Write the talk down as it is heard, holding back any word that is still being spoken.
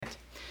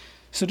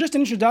So just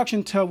an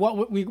introduction to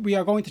what we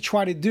are going to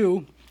try to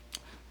do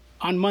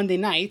on Monday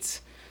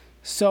nights.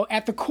 So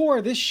at the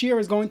core, this year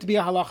is going to be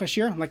a halacha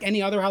shir, like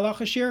any other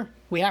halacha shir.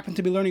 We happen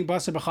to be learning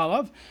Basar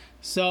Bchalav.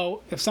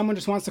 So if someone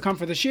just wants to come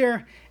for the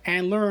shir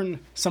and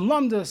learn some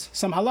lamdas,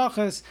 some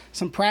halachas,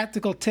 some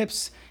practical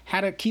tips,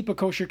 how to keep a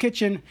kosher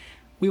kitchen,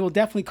 we will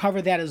definitely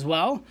cover that as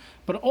well.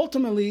 But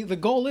ultimately, the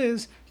goal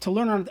is to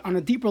learn on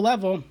a deeper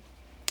level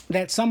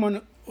that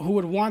someone who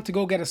would want to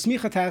go get a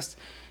smicha test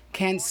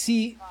can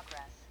see.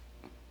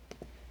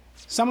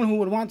 Someone who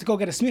would want to go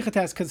get a smicha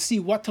test could see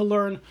what to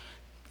learn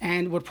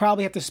and would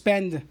probably have to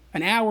spend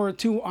an hour or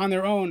two on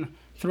their own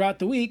throughout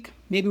the week,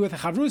 maybe with a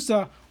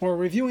chavrusa or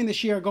reviewing the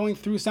shir, going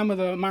through some of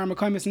the Mar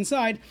Makaimis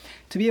inside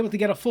to be able to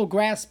get a full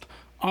grasp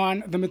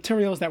on the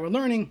materials that we're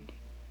learning.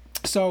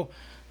 So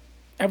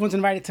everyone's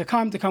invited to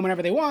come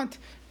whenever they want,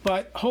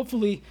 but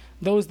hopefully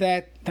those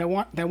that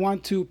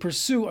want to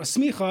pursue a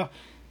smicha,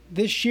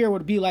 this shir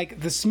would be like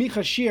the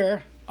smicha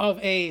shir of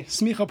a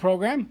smicha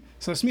program.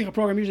 So a smicha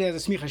program usually has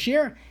a smicha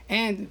shir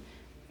and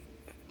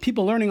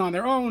people learning on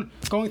their own,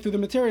 going through the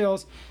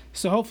materials.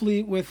 So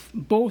hopefully with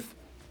both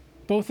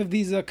of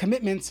these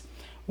commitments,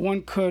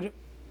 one could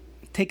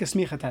take a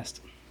smicha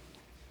test.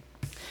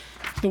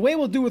 The way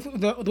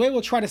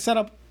we'll try to set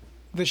up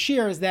the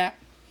shir is that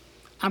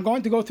I'm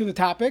going to go through the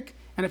topic,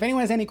 and if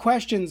anyone has any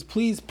questions,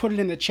 please put it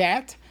in the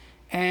chat.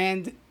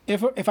 And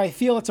if I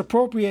feel it's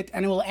appropriate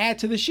and it will add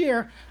to the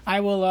shir, I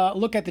will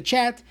look at the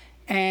chat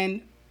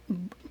and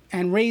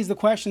raise the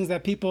questions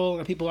that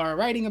people are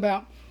writing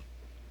about.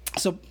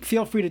 So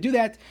feel free to do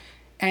that.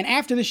 And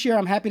after the shir,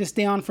 I'm happy to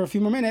stay on for a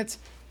few more minutes.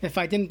 If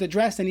I didn't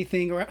address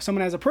anything or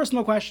someone has a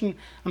personal question,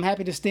 I'm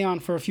happy to stay on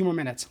for a few more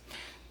minutes.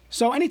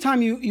 So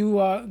anytime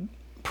you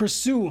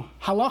pursue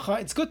halacha,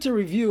 it's good to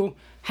review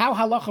how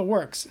halacha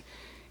works.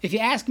 If you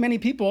ask many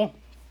people,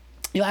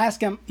 you'll ask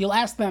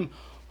them,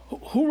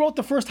 who wrote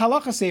the first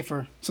halacha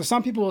sefer? So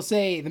some people will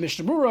say the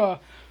Mishnah Berurah,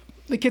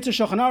 the Kitzur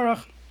Shulchan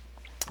Aruch.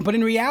 But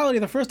in reality,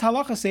 the first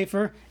halacha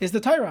sefer is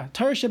the Torah.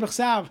 Torah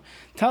Shebechsav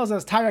tells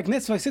us Taarei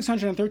mitzvahs,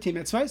 613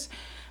 mitzvahs.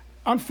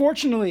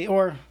 Unfortunately,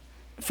 or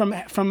from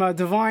a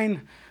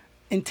divine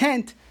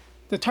intent,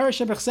 the Torah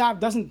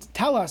Shebechsav doesn't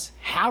tell us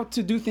how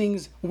to do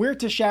things, where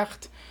to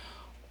shecht,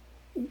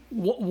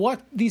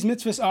 what these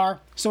mitzvahs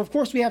are. So of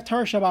course we have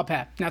Torah Sheba'al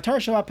Peh. Now Torah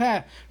Sheba'al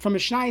Peh, from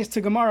Mishnayos to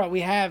Gemara,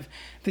 we have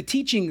the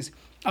teachings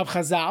of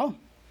Chazal,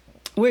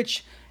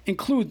 which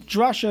include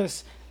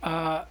drashas,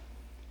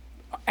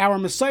 our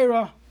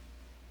Messiah,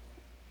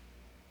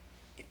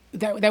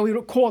 that we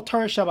call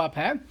Torah Sheba'al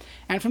Peh.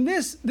 And from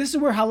this is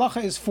where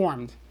halacha is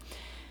formed.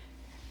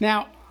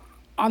 Now,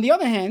 on the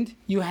other hand,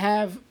 you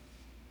have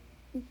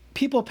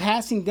people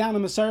passing down the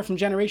Messiah from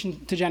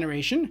generation to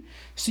generation.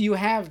 So you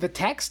have the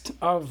text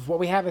of what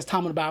we have as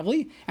Talmud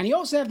Bavli, and you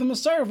also have the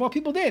Messiah of what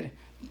people did.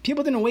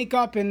 People didn't wake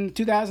up in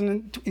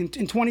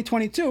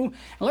 2022 and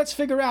let's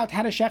figure out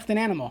how to shecht an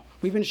animal.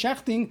 We've been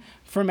shechting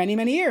for many,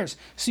 many years.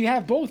 So you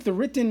have both the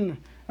written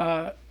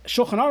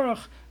Shulchan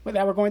Aruch,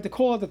 that we're going to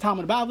call it the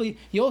Talmud Bavli.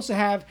 You also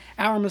have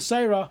our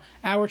Messiah,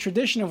 our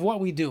tradition of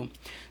what we do.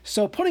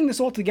 So putting this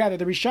all together,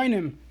 the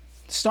Rishonim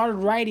started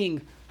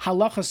writing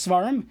halacha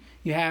svarim.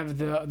 You have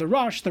the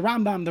Rosh, the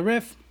Rambam, the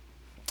Rif,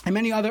 and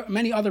many other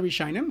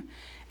Rishonim.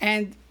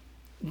 And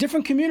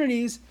different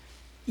communities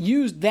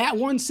used that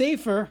one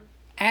sefer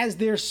as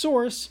their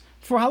source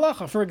for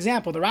halacha. For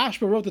example, the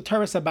Rashba wrote the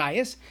Torah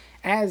Sabayis.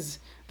 As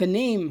the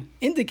name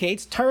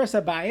indicates, Torah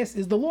Sabayis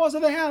is the laws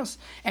of the house.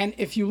 And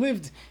if you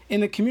lived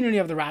in the community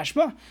of the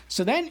Rashba,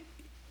 so then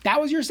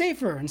that was your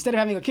sefer. Instead of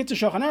having a Kitzur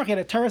Shulchan Aruch, you had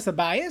a Torah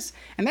Sabayis,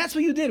 and that's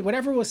what you did,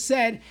 whatever was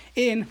said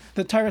in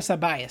the Torah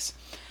Sabayis.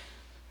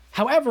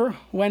 However,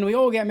 when we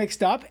all get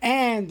mixed up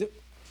and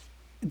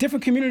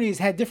different communities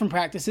had different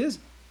practices,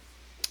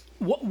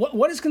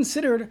 what is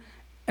considered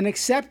an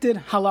accepted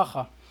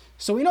halacha?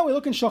 So we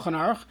look in Shulchan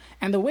Aruch,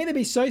 and the way that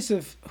Beis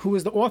Yosef, who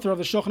is the author of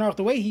the Shulchan Aruch,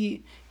 the way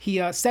he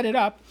set it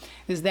up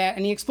is that,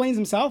 and he explains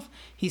himself,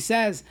 he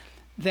says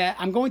that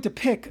I'm going to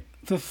pick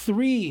the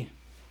three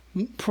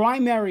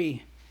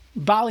primary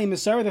Bali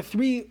Masar, the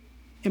three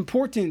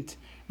important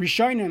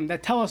Rishonim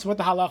that tell us what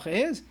the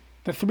halacha is.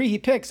 The three he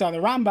picks are the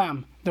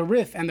Rambam, the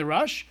Rif, and the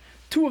Rosh.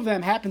 Two of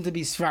them happen to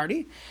be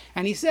Sephardi.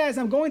 And he says,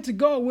 I'm going to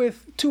go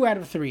with 2 out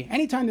of 3.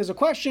 Anytime there's a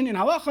question in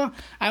halacha,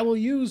 I will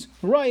use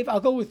Rav, I'll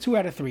go with 2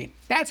 out of 3.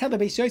 That's how the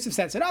Beis Yosef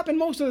sets it up. And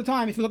most of the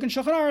time, if you look in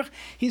Shulchan Aruch,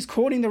 he's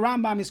quoting the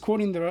Rambam, he's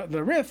quoting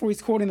the Rif, or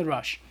he's quoting the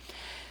Rosh.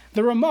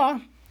 The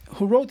Ramah,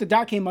 who wrote the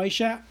Taamei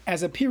Hamizvos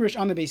as a pirush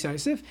on the Beis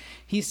Yosef,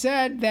 he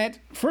said that,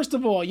 first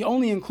of all, you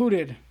only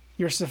included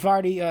your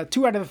Sephardi,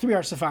 2 out of the 3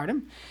 are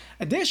Sephardim.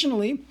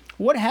 Additionally,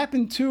 what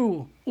happened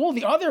to all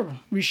the other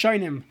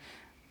Rishonim,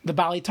 the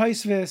Bali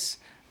Tosfos,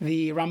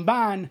 the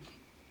Ramban,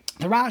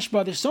 the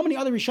Rashba? There's so many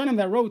other Rishonim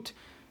that wrote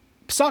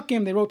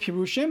Psakim, they wrote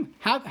Pirushim.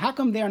 How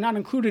come they are not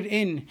included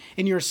in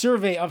your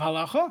survey of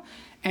halacha?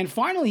 And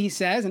finally, he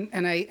says,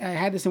 and I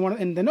had this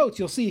in the notes.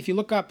 You'll see if you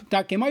look up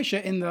Taamei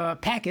Hamizvos in the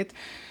packet.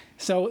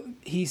 So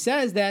he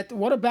says that,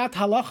 what about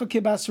halacha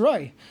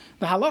kibasroi?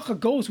 The halacha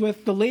goes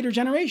with the later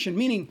generation,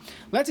 meaning,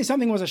 let's say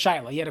something was a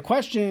shaila. You had a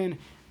question,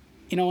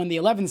 in the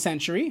 11th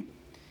century.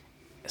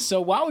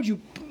 So why would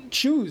you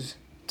choose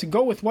to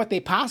go with what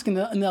they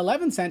paskin in the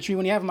 11th century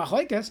when you have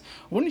machlekes?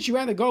 Wouldn't you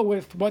rather go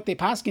with what they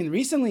paskin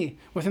recently,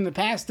 within the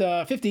past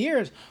 50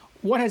 years?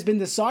 What has been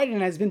decided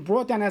and has been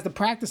brought down as the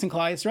practice in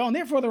Klal Yisrael? And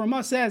therefore the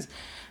Ramah says,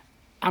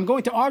 I'm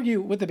going to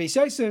argue with the Beis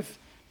Yosef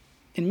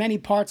in many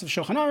parts of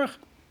Shulchan Aruch.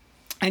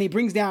 And he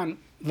brings down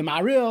the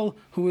Ma'aril,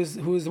 who is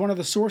one of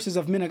the sources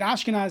of Minhag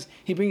Ashkenaz.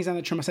 He brings down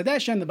the Trumas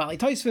Hadeshen, the Bali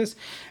Tosfos,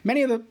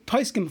 many of the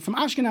Poskim from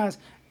Ashkenaz,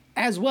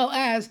 as well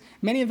as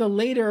many of the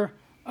later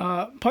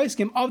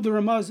Poskim of the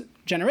Ramah's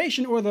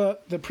generation or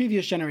the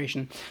previous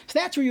generation. So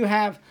that's where you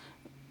have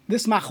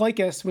this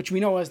Machlekes, which we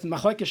know as the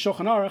Machlekes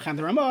Shulchan Aruch and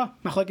the Ramah,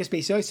 Machlekes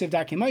Beis Yosef,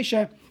 Darkei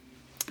Moshe.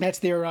 That's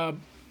their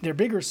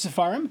bigger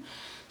Sefarim.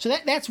 So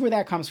that's where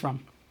that comes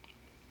from.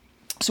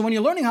 So when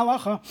you're learning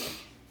halacha,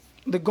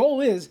 the goal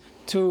is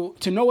to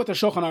know what the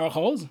Shulchan Aruch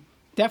holds.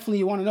 Definitely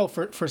you want to know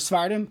for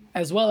Svardim,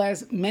 as well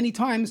as many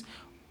times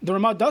the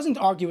Ramah doesn't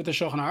argue with the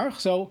Shulchan Aruch,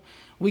 so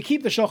we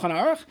keep the Shulchan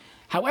Aruch.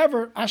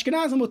 However,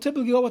 Ashkenazim will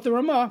typically go with the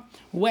Ramah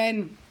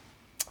when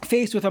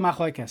faced with a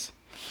machlekes.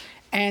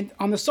 And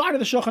on the side of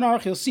the Shulchan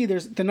Aruch, you'll see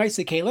there's the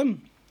Noisei Kelim.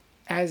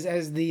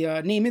 As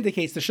the name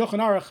indicates, the Shulchan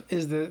Aruch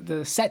is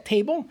the set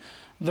table.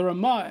 The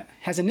Ramah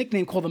has a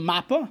nickname called the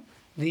Mappa,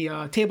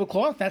 the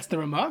tablecloth. That's the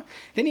Ramah.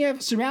 Then you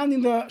have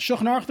surrounding the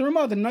Shulchan Aruch, the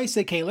Ramah, the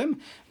Noisei Kelim.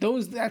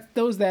 Those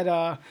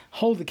that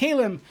hold the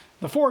Kelim,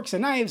 the forks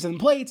and knives and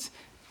plates.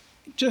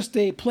 Just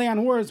a play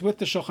on words with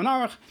the Shulchan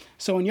Aruch.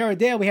 So in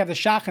Yeridea we have the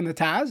Shach and the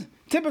Taz.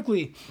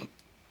 Typically,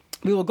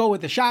 we will go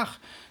with the Shach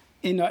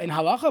in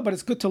halacha, but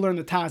it's good to learn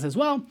the Taz as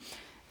well.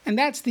 And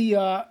that's the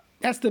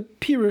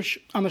Pirush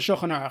on the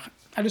Shulchan Aruch.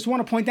 I just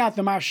want to point out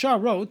the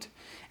Maharsha wrote,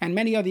 and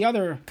many of the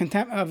other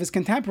of his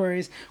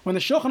contemporaries, when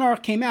the Shulchan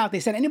Aruch came out, they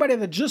said anybody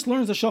that just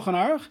learns the Shulchan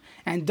Aruch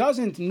and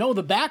doesn't know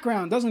the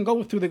background, doesn't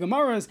go through the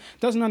Gemaras,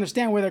 doesn't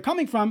understand where they're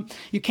coming from,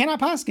 you cannot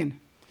paskin.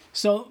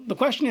 So the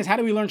question is, how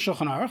do we learn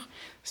Shulchan Aruch?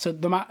 So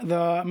the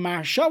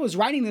Maharsha was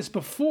writing this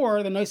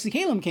before the Noisei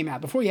Kelim came out,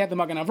 before you had the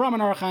Magen Avraham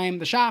and Aruch Chaim,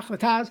 the Shach, the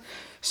Taz.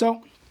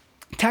 So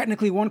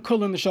technically one could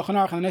learn the Shulchan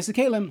Aruch and the Noisei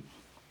Kelim,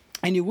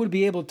 and you would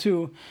be able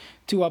to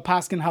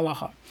paskin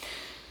halacha.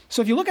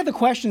 So if you look at the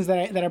questions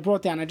that I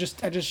brought down, I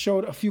just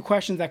showed a few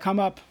questions that come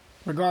up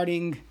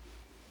regarding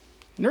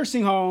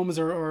nursing homes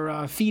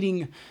or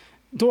feeding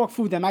dog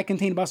food that might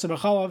contain basar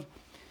bchalav.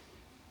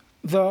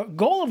 The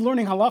goal of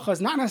learning halacha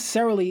is not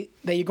necessarily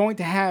that you're going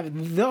to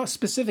have the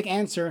specific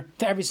answer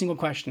to every single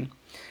question.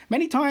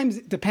 Many times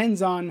it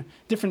depends on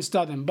different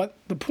studim, but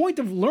the point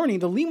of learning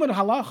the limud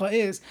halacha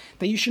is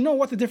that you should know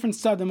what the different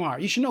studim are.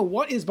 You should know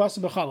what is basar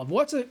bchalav.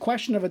 What's a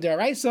question of a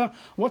deraisa?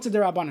 What's a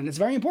derabanan? It's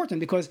very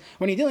important because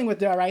when you're dealing with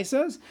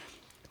deraisas,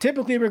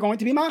 typically we're going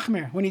to be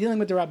machmir. When you're dealing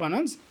with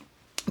derabanans,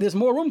 there's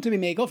more room to be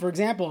megal. For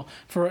example,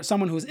 for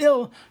someone who's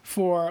ill,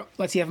 for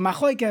let's say you have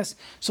machlekes,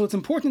 so it's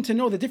important to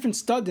know the different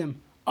studim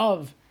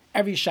of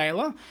every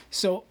shaila.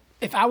 So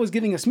if I was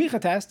giving a smicha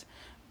test,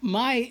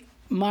 my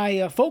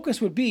focus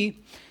would be,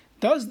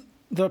 does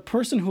the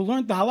person who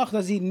learned the halach,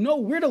 does he know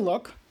where to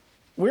look?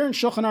 Where in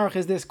Shulchan Aruch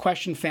is this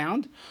question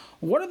found?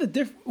 What are the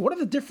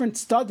different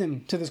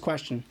studim to this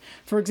question?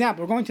 For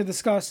example, we're going to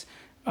discuss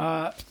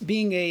going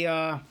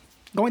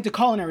to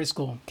culinary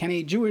school. Can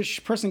a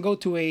Jewish person go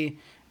to a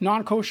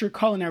non-kosher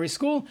culinary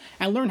school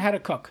and learn how to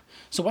cook?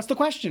 So what's the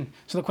question?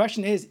 So the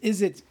question is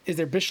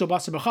there bishul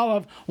basar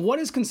bchalav? What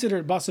is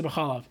considered basar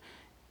bchalav?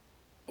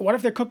 What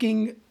if they're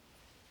cooking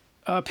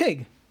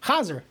pig,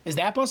 chazer? Is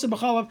that basar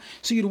bchalav?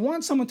 So you'd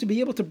want someone to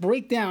be able to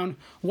break down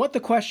what the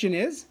question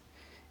is.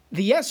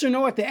 The yes or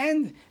no at the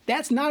end,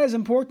 that's not as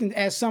important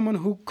as someone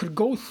who could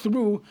go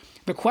through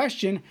the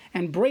question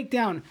and break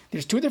down.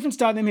 There's two different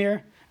stadim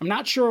here. I'm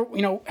not sure,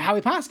 how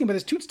we pass him, but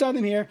there's two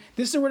stadim here.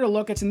 This is where to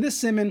look. It's in this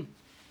siman.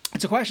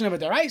 It's a question of a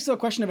deraisa, a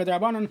question of a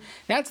derabanan.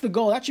 That's the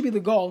goal. That should be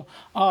the goal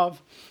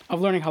of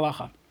learning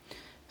halacha.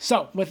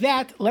 So with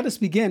that, let us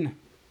begin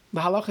the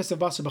halachas of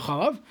basar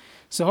bchalav.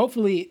 So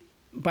hopefully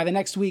by the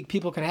next week,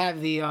 people could have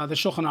the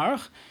Shulchan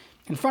Aruch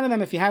in front of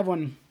them. If you have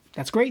one,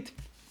 that's great.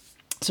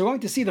 So we're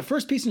going to see the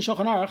first piece in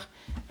Shulchan Aruch,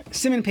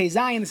 Siman Pei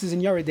Zayin. This is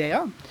in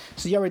Yeridea.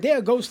 So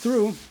Yeridea goes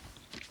through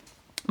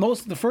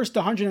the first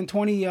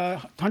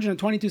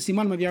 122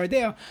 simanim of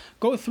Yeridea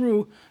go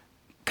through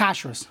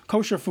kashrus,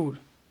 kosher food.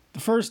 The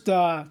first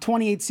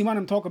 28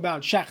 simanim talk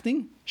about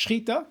shechting,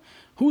 shchita,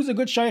 who's a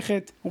good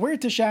sheichet, where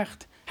to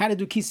shecht, how to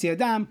do kisi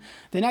adam.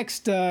 The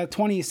next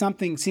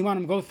 20-something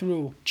simanim go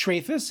through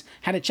treifus,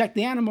 how to check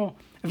the animal.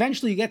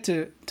 Eventually you get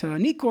to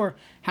nikor,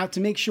 how to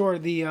make sure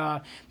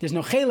there's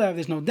no chelev,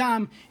 there's no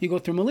dam. You go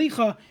through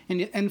malicha,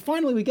 and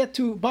finally we get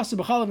to basar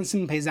bchalav and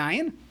siman pei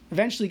zayin.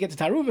 Eventually you get to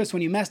taruvus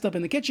when you messed up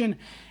in the kitchen.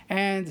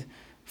 And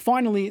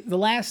finally, the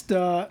last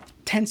 10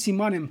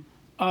 simanim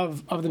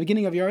of the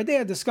beginning of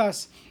Yeridea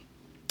discuss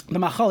the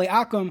machali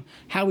akum,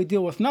 how we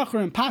deal with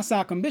nachrim,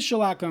 pasakum,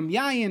 bishallakum,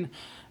 yayin,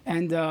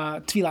 and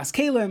tfilas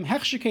kalim,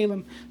 hechsher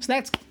kalim. So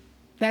that's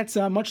That's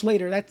much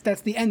later.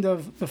 That's the end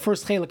of the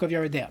first chelik of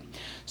Yeridea.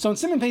 So in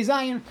Siman Pei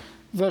Zayin,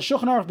 the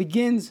Shulchan Aruch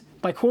begins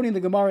by quoting the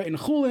Gemara in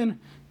Chulin.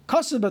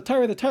 Kasav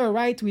b'Torah, the Torah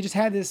writes, we just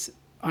had this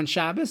on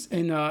Shabbos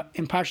in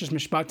Parshas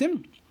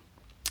Mishpatim.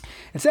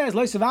 It says,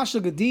 Lo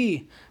Savashal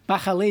Gadi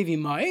B'Chalevi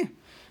Mai.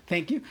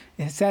 Thank you.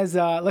 It says,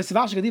 Lo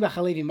Savashal Gadi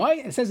B'Chalevi Mai.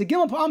 It says,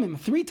 Gimel Pa'amim,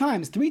 three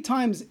times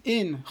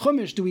in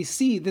Chumash do we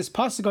see this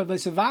pasuk of Lo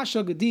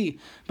Savashal Gadi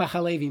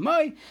B'Chalevi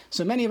Mai.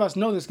 So many of us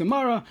know this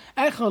Gemara.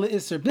 Echel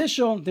Isser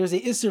Bishul. There's a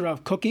Isser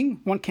of cooking.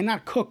 One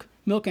cannot cook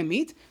milk and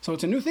meat. So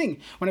it's a new thing.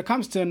 When it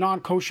comes to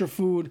non-kosher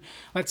food,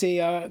 let's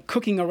say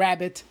cooking a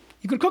rabbit,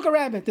 you could cook a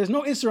rabbit. There's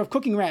no Isser of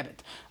cooking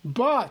rabbit.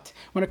 But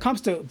when it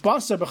comes to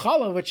Basar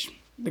Bchalav, which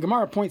the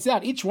Gemara points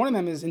out, each one of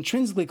them is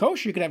intrinsically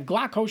kosher. You could have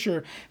glak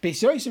kosher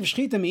Beis Yosef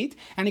shchita meat,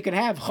 and you could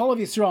have chalav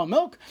Yisrael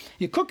milk.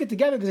 You cook it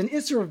together. There's an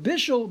Isser of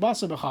bishul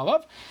Basar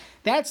Bchalav.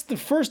 That's the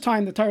first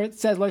time the Torah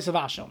says Lo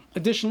Savashal.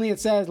 Additionally, it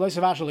says Lo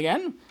Savashal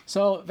again.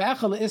 So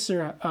v'echel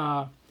Isser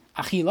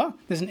achila.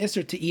 There's an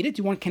Isser to eat it.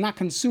 One cannot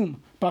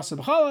consume Basar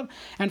Bchalav.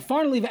 And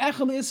finally,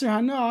 v'echel Isser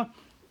hana.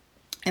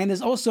 And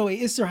there's also a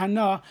Isser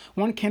Hana,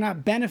 one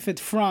cannot benefit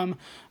from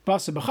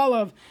Basar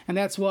Bchalav, and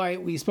that's why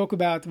we spoke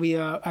about,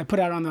 I put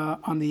out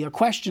on the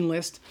question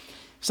list,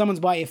 if someone's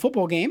buy a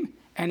football game,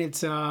 and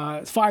it's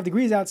 5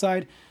 degrees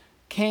outside,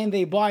 can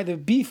they buy the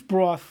beef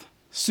broth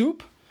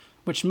soup,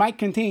 which might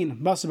contain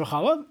Basar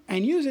Bchalav,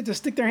 and use it to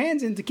stick their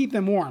hands in to keep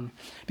them warm?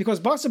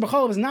 Because Basar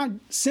Bchalav is not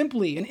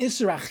simply an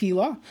Isser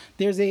Achila,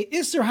 there's a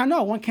Isser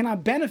Hana, one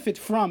cannot benefit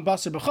from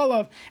Basar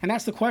Bchalav, and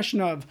that's the question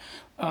of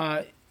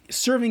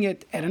serving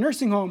it at a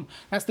nursing home.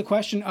 That's the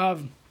question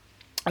of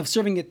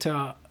serving it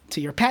to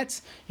your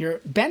pets.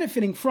 You're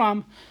benefiting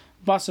from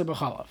Basar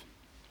Bchalav.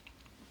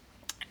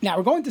 Now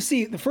we're going to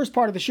see the first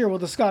part of the shir. We'll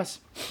discuss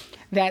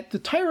that the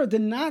Torah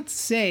did not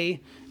say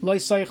Lo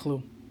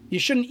Seichlu. You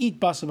shouldn't eat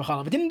Basar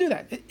Bchalav. It didn't do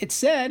that. It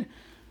said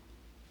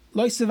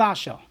Lo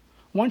Savashal.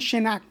 One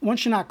should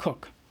not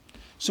cook.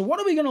 So what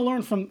are we going to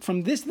learn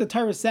from this? The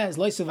Torah says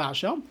Lo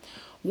Savashal.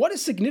 What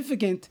is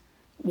significant?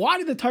 Why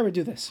did the Torah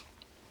do this?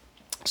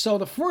 So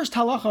the first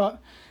halacha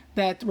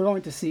that we're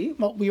going to see,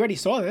 well, we already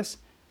saw this.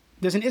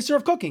 There's an Isser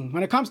of cooking.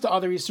 When it comes to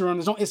other Isserim,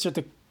 there's no Isser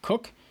to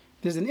cook.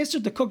 There's an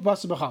Isser to cook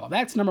Basar Bchalav.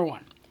 That's number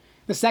one.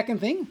 The second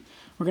thing,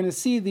 we're going to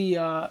see the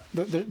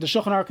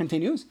Shulchan Aruch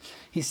continues.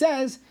 He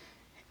says,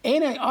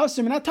 Einay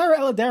Aser min Torah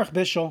ela Kderech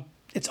bishul.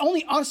 It's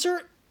only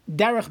Aser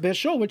Kderech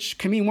bishul, which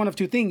can mean one of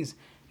two things.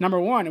 Number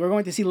one, we're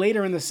going to see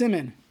later in the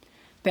Siman,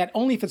 that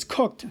only if it's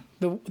cooked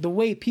the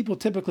way people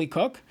typically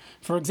cook.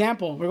 For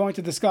example, we're going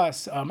to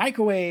discuss a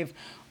microwave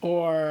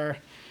or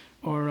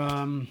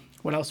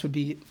what else would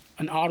be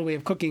an odd way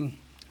of cooking,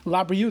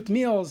 labriyut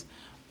meals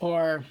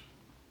or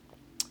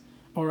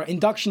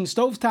induction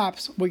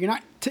stovetops where you're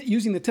not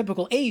using the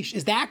typical eish.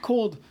 Is that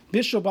called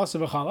bishul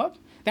Basar Bchalav?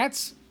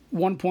 That's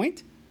one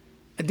point.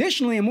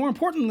 Additionally, and more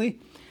importantly,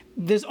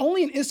 there's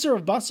only an Isser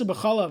of Basar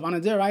Bchalav on a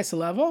deraisa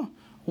level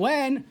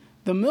when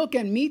the milk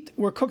and meat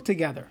were cooked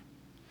together.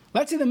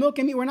 Let's say the milk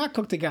and meat were not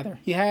cooked together.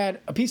 You had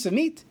a piece of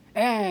meat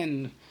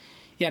and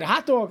you had a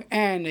hot dog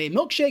and a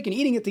milkshake and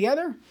eating it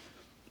together.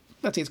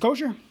 Let's say it's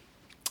kosher.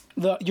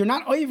 You're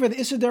not over the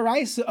Isser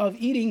deraisa of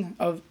eating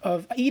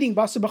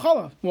Basar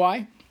Bchalav.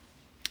 Why?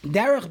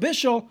 Derech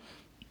bishul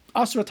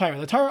asra Torah.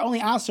 The Torah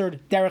only asered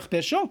derech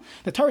bishul.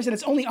 The Torah said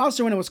it's only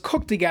aser when it was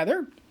cooked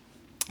together.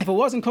 If it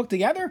wasn't cooked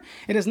together,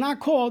 it is not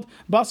called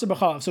Basar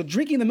Bchalav. So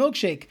drinking the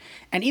milkshake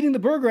and eating the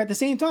burger at the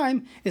same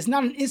time is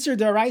not an Isser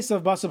deraisa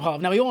of Basar Bchalav.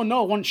 Now we all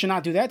know one should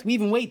not do that. We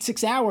even wait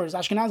 6 hours.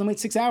 Ashkenazim wait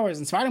 6 hours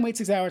and Sfaradim wait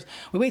 6 hours.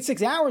 We wait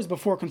 6 hours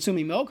before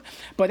consuming milk.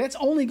 But that's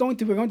only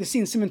we're going to see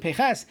in Siman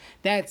Peches.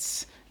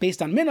 That's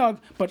based on minog.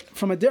 But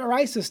from a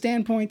deraisa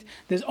standpoint,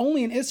 there's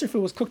only an Isser if it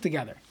was cooked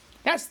together.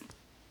 That's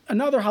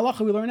another halacha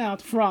we learn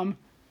out from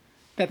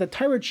that the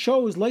Torah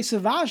chose Lo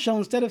Savashal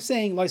instead of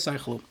saying Lo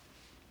Seichlu.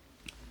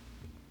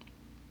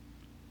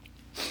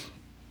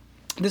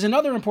 There's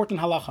another important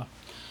halacha.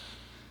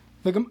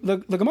 The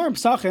Gemara in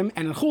Pesachim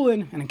and in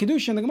Chulin and in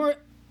Kedushin, the Gemara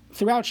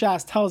throughout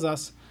Shas tells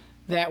us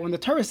that when the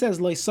Torah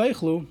says Lo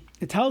Seichlu,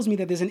 it tells me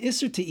that there's an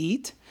Isser to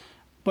eat,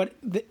 but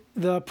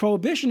the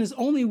prohibition is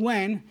only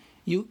when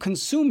you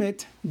consume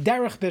it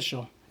derech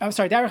bishul.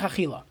 Derech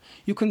achila.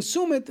 You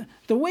consume it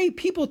the way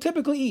people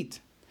typically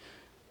eat.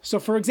 So,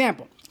 for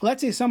example,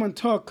 let's say someone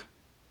took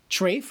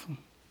treif,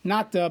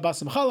 not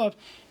Basar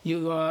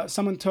Bchalav.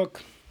 Someone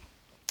took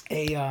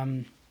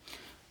a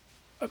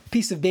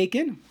piece of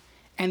bacon,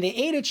 and they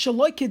ate it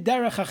shaloi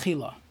kederech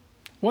achila.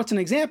 What's an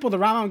example? The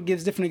Rambam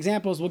gives different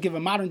examples. We'll give a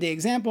modern day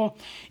example.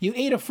 You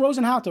ate a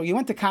frozen hot dog. You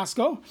went to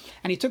Costco,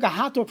 and you took a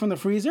hot dog from the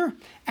freezer,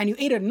 and you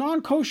ate a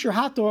non-kosher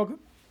hot dog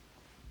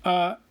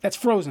that's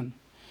frozen.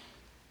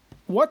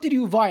 What did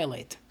you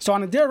violate? So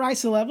on a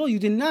deraisa level, you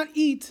did not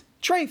eat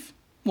treif.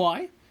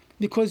 Why?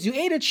 Because you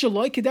ate it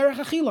shaloi kederech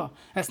achila.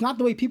 That's not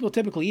the way people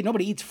typically eat.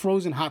 Nobody eats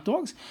frozen hot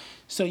dogs.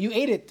 So you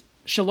ate it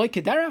shaloi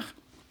kederech.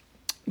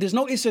 There's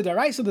no Isser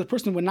deraisa, the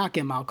person would not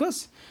get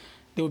malchus.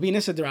 There would be an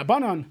Isser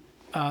derabanan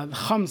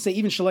Chum say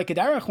even Shalei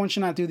Kderech, one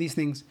should not do these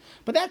things.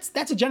 But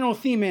that's a general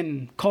theme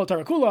in Kol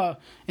Torah Kula,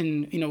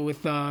 and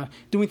with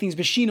doing things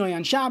b'shinoi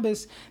on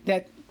Shabbos,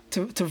 that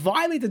to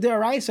violate the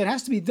Deraisa, it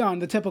has to be done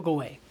the typical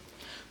way.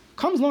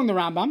 Comes along the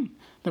Rambam.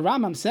 The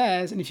Rambam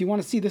says, and if you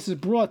want to see, this is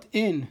brought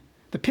in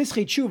the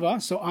Pischei Tshuva.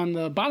 So on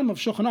the bottom of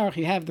Shulchan Aruch,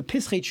 you have the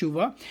Pischei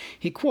Tshuva.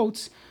 He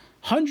quotes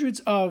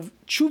hundreds of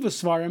Tshuva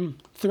Svarim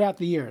throughout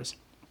the years.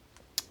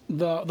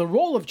 The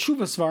role of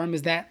Tshuva Svarim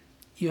is that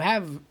you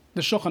have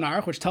the Shulchan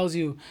Aruch, which tells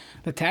you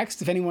the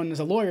text. If anyone is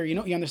a lawyer,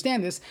 you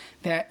understand this,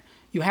 that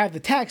you have the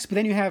text, but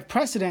then you have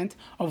precedent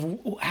of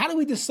how do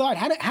we decide,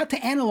 how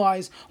to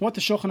analyze what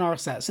the Shulchan Aruch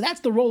says. So that's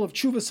the role of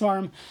Tshuva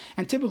Svarim,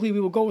 and typically we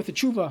will go with the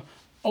Tshuva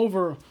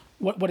over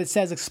what it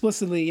says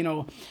explicitly, in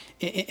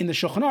the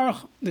Shulchan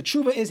Aruch. The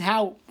Tshuva is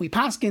how we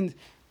paskin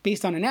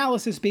based on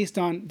analysis, based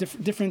on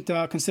different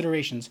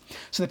considerations.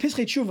 So the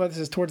Pischei Tshuva, this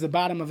is towards the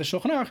bottom of the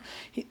Shulchan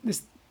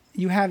Aruch,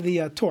 you have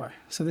the Torah.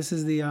 So this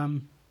is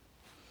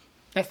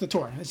that's the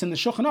Torah. It's in the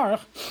Shulchan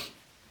Aruch.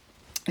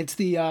 It's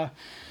the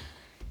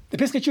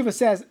Pischei Tshuva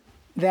says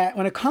that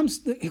when it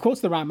comes, he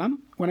quotes the Rambam,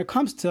 when it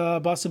comes to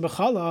Basar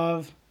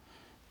Bchalav,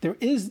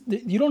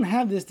 you don't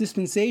have this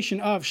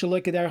dispensation of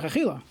Shaloi Kderech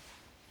Achila.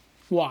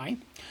 Why?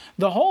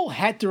 The whole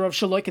heter of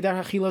Shaloi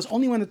Kderech Achila is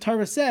only when the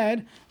Torah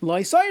said, Lo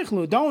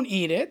yisaychlu, don't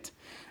eat it.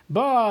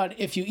 But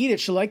if you eat it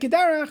Shaloi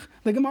Kderech,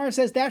 the Gemara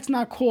says that's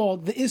not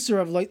called the Isser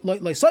of Lo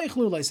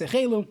yisaychlu, Lo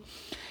yisaychelu.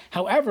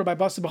 However, by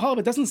Basar Bchalav,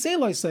 it doesn't say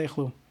Lo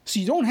yisaychlu. So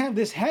you don't have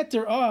this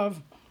heter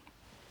of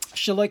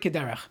Shaloi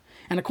Kderech.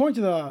 And according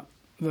to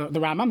the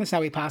Rambam, that's how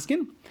we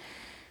paskin,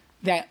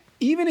 that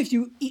even if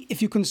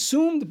you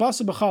consumed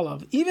Basar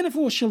Bchalav, even if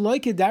it was Shaloi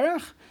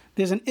Kderech,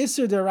 there's an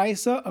Isser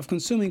Deraisa of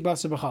consuming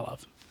Basar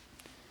Bchalav.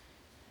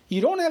 You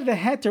don't have the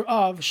heter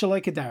of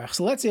Shaloi Kderech.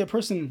 So let's say a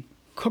person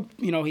cooked,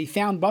 he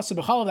found Basar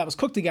Bchalav that was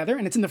cooked together,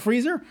 and it's in the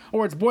freezer,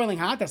 or it's boiling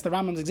hot, that's the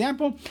Rambam's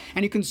example,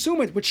 and you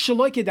consume it with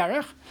Shaloi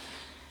Kderech,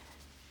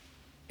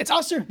 it's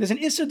Asr. There's an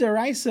Isser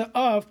Deraisa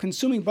of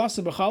consuming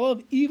Basar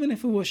Bchalav, even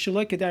if it was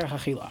Shaloi Kderech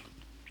Achila.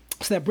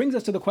 So that brings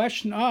us to the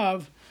question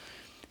of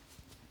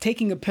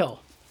taking a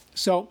pill.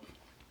 So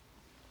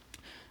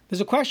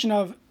there's a question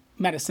of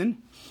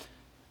medicine.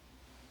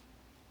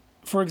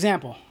 For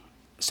example,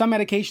 some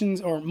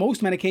medications or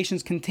most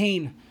medications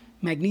contain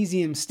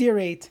magnesium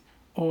stearate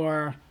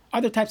or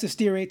other types of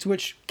stearates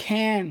which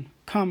can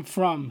come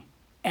from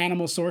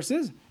animal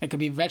sources. It could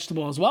be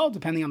vegetable as well,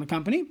 depending on the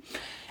company.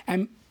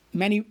 And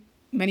many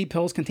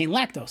pills contain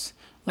lactose.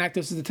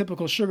 Lactose is the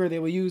typical sugar they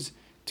will use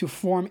to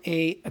form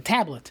a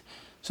tablet.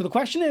 So the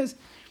question is,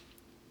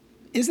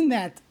 isn't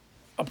that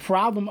a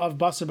problem of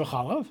Basar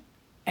Bchalav?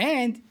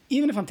 And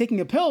even if I'm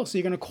taking a pill, so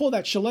you're going to call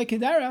that Shaloi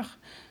Kderech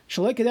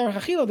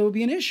Achila, there will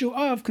be an issue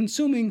of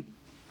consuming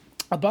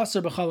a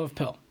Basar Bchalav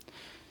pill.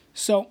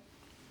 So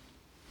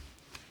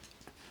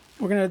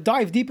we're going to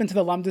dive deep into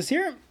the lamdas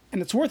here,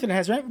 and it's worth it. It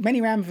has many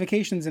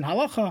ramifications in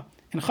halacha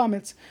and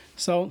chametz.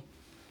 So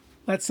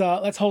let's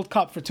hold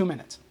cup for 2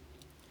 minutes.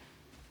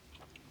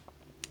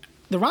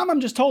 The Rambam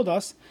just told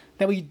us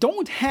that we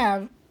don't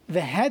have the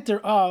heter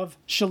of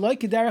Shaloi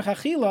Kderech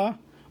Achila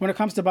when it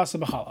comes to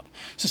Basar Bchalav.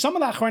 So some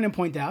of the Achronim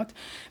point out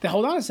that,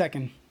 hold on a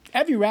second,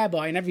 every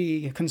rabbi and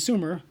every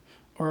consumer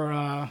or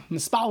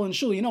mispal and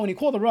shul, when you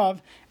call the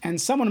Rav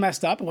and someone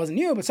messed up, it wasn't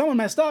you, but someone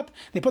messed up,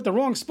 they put the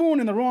wrong spoon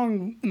in the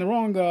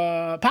wrong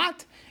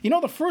pot.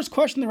 The first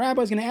question the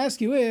rabbi is going to ask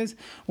you is,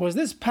 was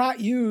this pot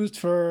used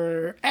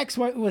for X,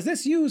 Y, was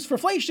this used for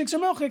fleishiks or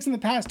milchiks in the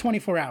past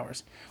 24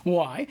 hours?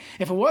 Why?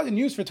 If it wasn't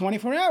used for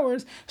 24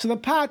 hours, so the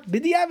pot,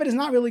 b'diavad, is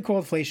not really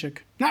called fleishik,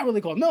 not really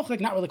called milchik,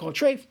 not really called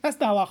treif. That's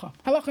the halacha.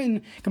 Halacha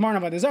in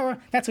Gemara Avodah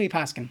Zarah, that's what we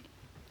paskin.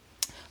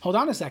 Hold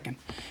on a second.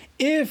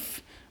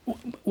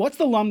 What's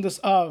the lumdus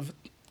of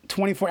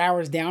 24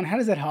 hours down? How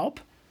does that help?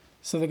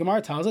 So the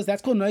Gemara tells us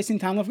that's called noisin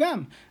tam of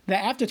gam.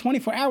 That after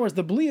 24 hours,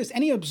 the blius,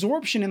 any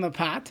absorption in the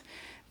pot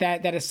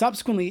that is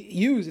subsequently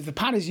used, if the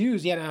pot is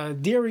used, you had a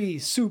dairy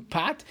soup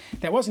pot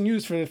that wasn't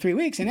used for 3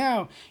 weeks, and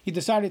now you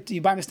decided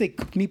you by mistake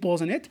cook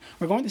meatballs in it,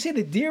 we're going to say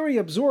the dairy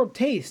absorbed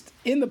taste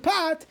in the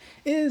pot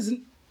is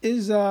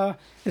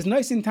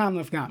noisin tam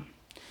of gam.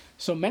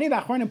 So many of the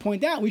Achronim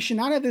point out we should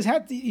not have this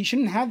heter. You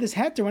shouldn't have this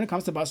heter when it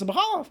comes to Basar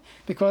Bchalav,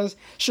 because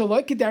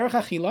Shaloi Kderech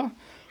Achila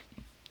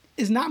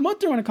is not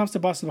mutter when it comes to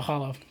Basar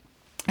Bchalav.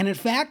 And in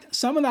fact,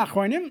 some of the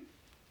Achronim,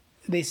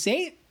 they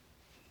say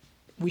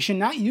we should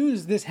not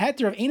use this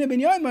heter of Eina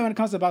Ben Yoim when it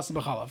comes to Basar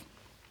Bchalav.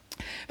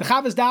 The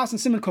Chavas Das and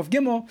Siman Kov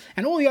Gimel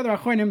and all the other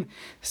Achronim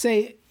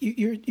say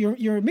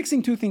you're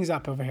mixing two things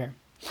up over here.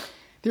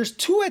 There's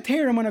two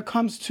heterim when it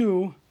comes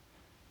to,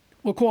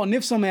 we'll call it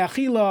Nifsal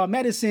Me'achila,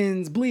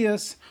 medicines,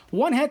 blias.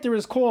 One heter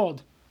is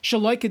called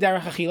Shaloi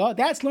Kderech Achila.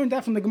 That's learned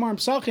that from the Gemara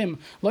Psachim,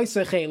 Lo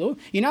Yisaychelu.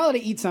 You're not allowed to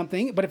eat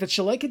something, but if it's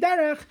Shaloi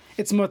Kderech,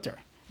 it's mutter.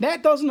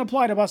 That doesn't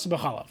apply to Basar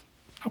Bchalav.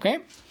 Okay?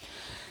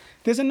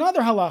 There's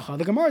another halacha.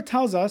 The Gemara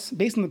tells us,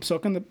 based on the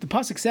Psukim, the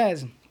Pasuk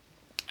says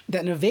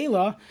that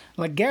nevela,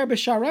 lager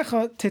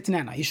b'sharecha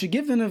titnena. You should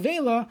give the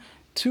nevela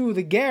to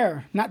the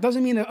ger,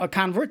 doesn't mean a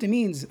convert, it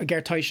means a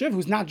ger toishev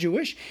who's not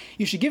Jewish.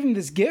 You should give him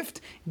this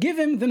gift, give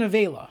him the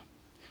nevela.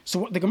 So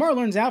what the Gemara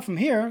learns out from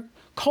here,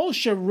 kol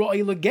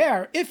shero'i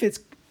leger, if it's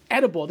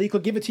edible, that you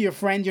could give it to your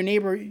friend, your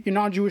neighbor, your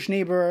non-Jewish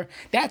neighbor,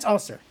 that's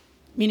usher.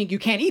 Meaning you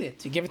can't eat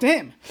it, you give it to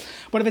him.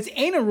 But if it's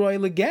ein ro'i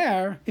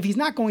leger, if he's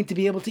not going to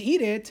be able to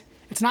eat it,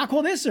 it's not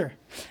called isser.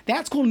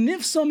 That's called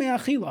nifsal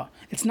me'achila.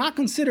 It's not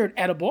considered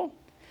edible.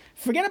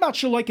 Forget about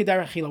Shelo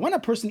Kderech achila. When a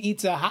person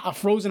eats a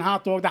frozen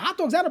hot dog, the hot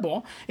dog's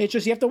edible. It's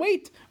just you have to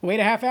wait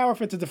a half hour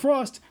for it to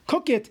defrost,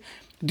 cook it,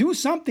 do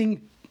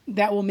something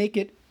that will make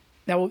it,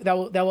 that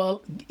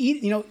will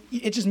eat.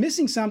 It's just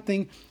missing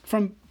something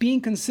from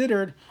being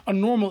considered a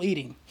normal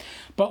eating.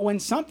 But when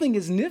something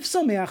is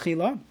nifsal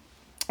me'achila,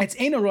 it's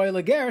ein ro'i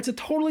leger, it's a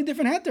totally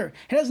different heter.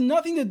 It has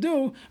nothing to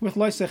do with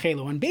lo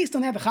sechelu. And based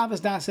on that, the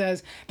Chavas Das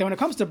says that when it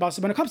comes to basar,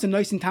 when it comes to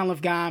nois and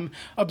tanlev gam,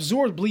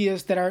 absorbed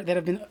blias that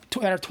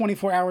are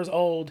 24 hours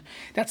old,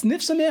 that's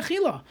nifsal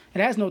me'achila.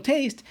 It has no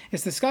taste.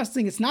 It's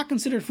disgusting. It's not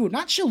considered food.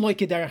 Not Shelo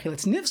Kderech achila.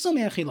 It's nifsal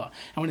me'achila.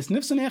 And when it's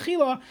nifsal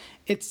me'achila,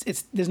 it's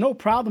there's no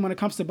problem when it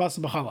comes to Basar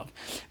Bchalav.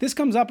 This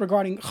comes up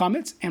regarding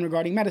chametz and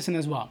regarding medicine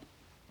as well.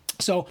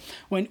 So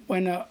when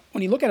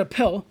you look at a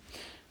pill,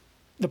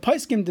 the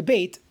poskim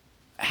debate.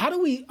 How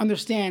do we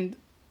understand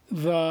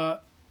I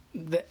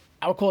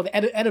would call it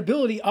the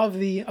edibility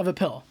of a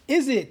pill?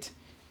 Is it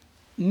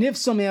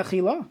nifsal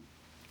me'achila?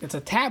 It's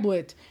a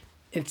tablet.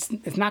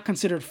 It's not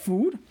considered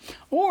food,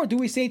 or do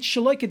we say it's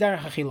Shelo Kderech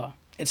achila?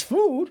 It's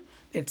food.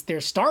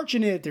 There's starch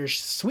in it. There's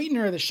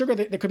sweetener. There's sugar.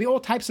 There could be all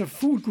types of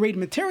food grade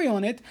material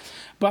in it,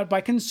 but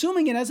by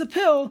consuming it as a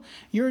pill,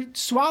 you're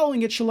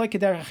swallowing it Shelo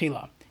Kderech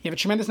achila. You have a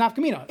tremendous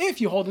nafkamina. If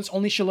you hold it's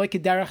only Shelo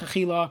Kderech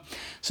achila,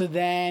 so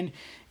then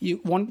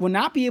one will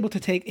not be able to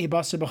take a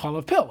Basar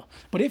Bchalav pill.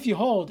 But if you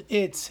hold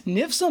it's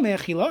nifsal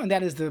me'achila, and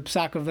that is the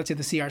psak of, let's say,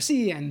 the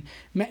CRC, and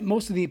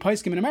most of the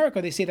poskim in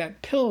America, they say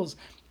that pills,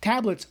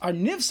 tablets are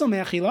nifsal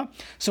me'achila.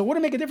 So would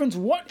it make a difference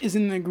what is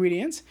in the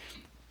ingredients?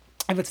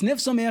 If it's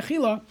nifsal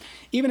me'achila,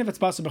 even if it's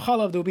Basar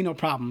Bchalav, there will be no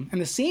problem. And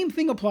the same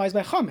thing applies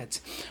by chametz.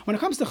 When it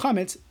comes to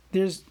chametz,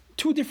 there's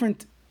two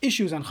different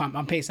issues on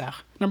Pesach.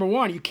 Number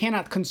one, you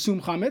cannot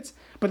consume chametz,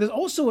 but there's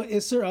also an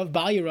isser of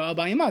bayira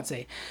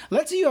bayimatze.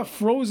 Let's say you have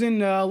frozen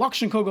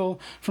lakshan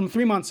from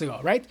 3 months ago,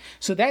 right?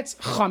 So that's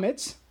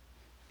chametz.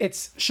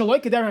 It's Shelo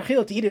Kderech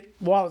achila to eat it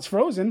while it's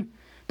frozen,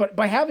 but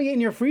by having it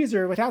in your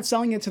freezer without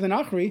selling it to the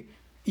nachri,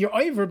 you're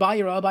over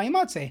bayira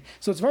bayimatze.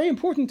 So it's very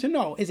important to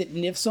know, is it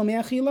nifsal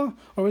me'achila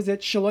or is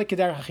it Shelo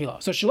Kderech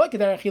achila? So Shelo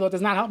Kderech achila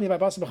does not help me by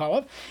Basar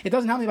Bchalav. It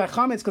doesn't help me by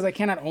chametz because I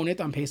cannot own it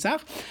on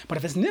Pesach. But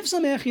if it's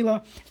nifsal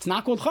me'achila, it's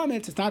not called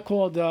chametz, it's not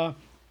called Basar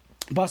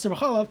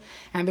Bchalav,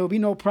 and there will be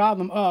no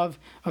problem of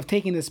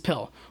taking this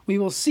pill. We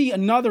will see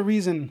another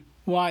reason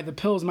why the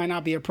pills might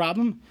not be a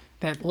problem,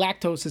 that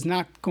lactose is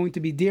not going to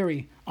be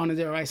dairy on a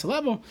deraisa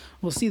level.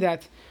 We'll see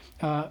that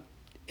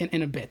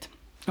in a bit.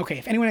 Okay,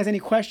 if anyone has any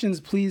questions,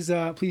 please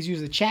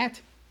use the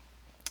chat,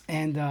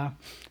 and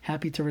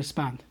happy to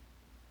respond.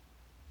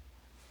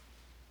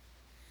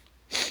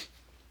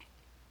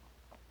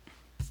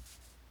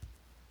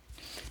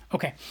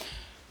 Okay.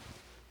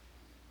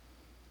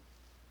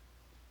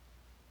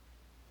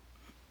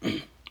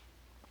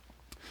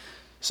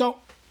 So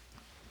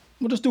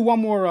we'll just do one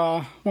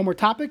more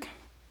topic,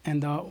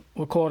 and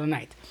we'll call it a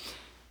night.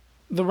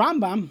 The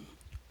Rambam,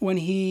 when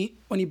he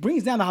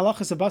brings down the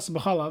halachas of Basar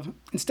Bchalav,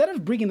 instead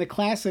of bringing the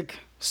classic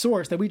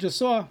source that we just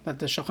saw, that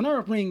the Shulchan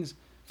Aruch brings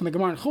from the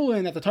Gemara and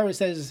Chulin, that the Torah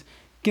says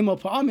Gimel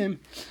Pa'amim,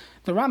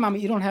 the Rambam,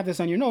 you don't have this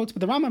on your notes, but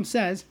the Rambam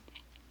says,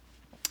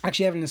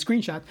 actually I have it in a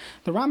screenshot,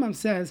 the Rambam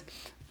says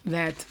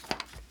that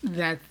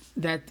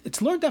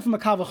it's learned that from a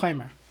Kal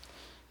V'chomer.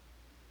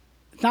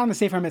 It's not in the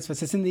Sefer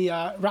Hamizvos. It's in the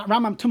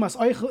Rambam Tumas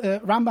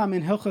Rambam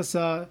in Hilchos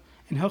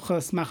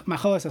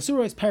Machalas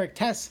Asuros Perek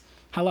Tes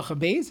Halacha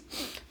Beis.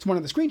 It's one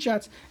of the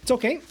screenshots. It's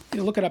okay.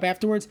 You look it up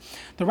afterwards.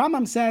 The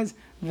Rambam says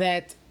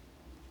that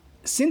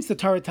since the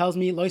Torah tells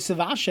me lo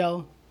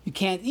sevashel, you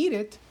can't eat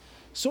it,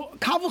 so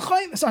kal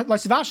v'chomer, sorry, lo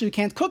sevashel, you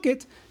can't cook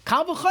it.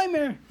 Kal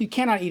v'chomer, you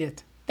cannot eat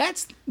it.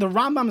 That's the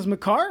Rambam's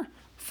makar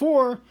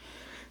for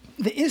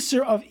the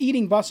isser of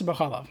eating Basar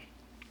Bchalav.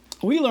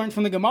 We learned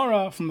from the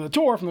Gemara, from the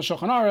Torah, from the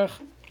Shulchan Aruch,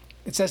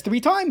 it says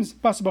 3 times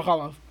Basar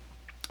Bchalav.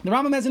 The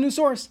Rambam has a new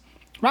source.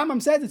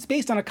 Rambam says it's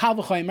based on a Kal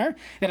V'chomer,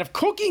 that if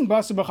cooking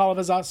Basar Bchalav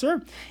is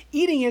aser,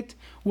 eating it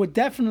would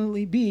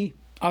definitely be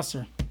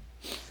aser.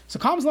 So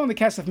comes along the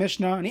Kesef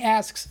Mishnah and he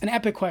asks an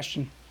epic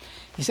question.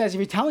 He says, if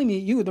you're telling me,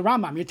 the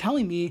Rambam, you're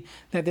telling me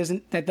that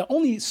that the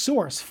only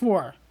source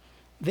for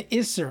the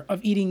isser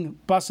of eating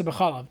Basar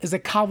Bchalav is a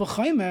Kal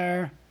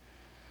V'chomer.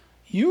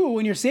 You,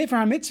 in your Sefer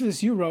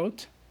Hamizvos, you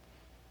wrote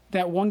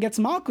that one gets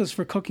malchus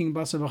for cooking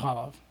Basar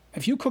Bchalav.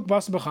 If you cook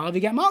Basar Bchalav, you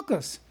get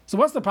malchus. So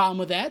what's the problem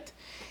with that?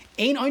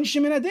 Ein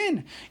onshim min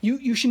adin.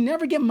 You should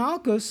never get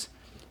malchus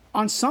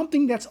on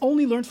something that's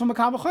only learned from a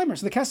Kal V'chomer.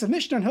 So the Kesef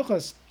Mishnah and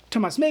Hilchos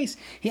Tumas Meis,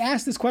 he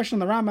asked this question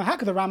on the Rambam. How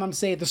could the Rambam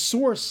say the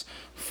source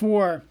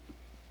for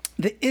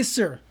the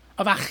isser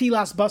of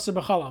achilas Basar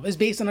Bchalav is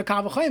based on a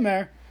Kal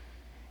V'chomer?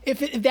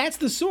 If that's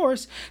the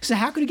source, so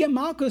how could you get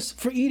malchus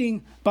for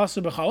eating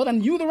basar b'chalav?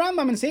 And you, the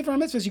Rambam, in Sefer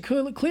Hamizvos, you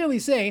could clearly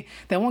say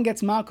that one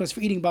gets malchus for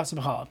eating basar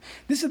b'chalav.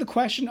 This is the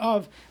question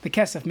of the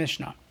Kesef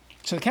Mishnah.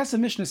 So the Kesef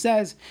Mishnah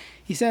says,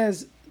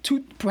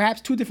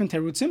 perhaps two different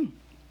terutzim.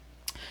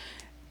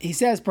 He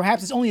says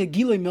perhaps it's only a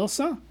gilui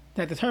milsa,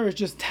 that the Torah is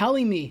just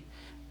telling me.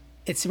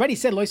 It's already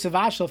said loy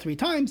savashal 3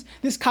 times.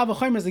 This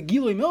kavachomer is a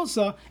gilui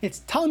milsa. It's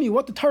telling me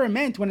what the Torah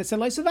meant when it said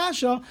loy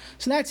savashal.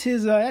 So that's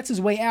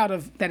his way out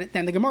of that.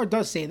 And the Gemara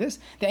does say this,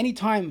 that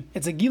anytime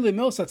it's a gilui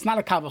milsa, it's not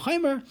a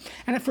kavachomer,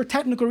 and if for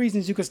technical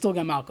reasons you could still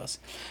get malchus.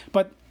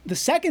 But the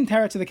second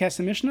teretz to the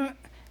Kesef Mishnah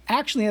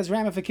actually has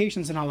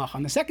ramifications in halacha.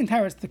 And the second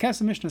teretz, the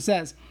Kesef Mishnah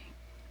says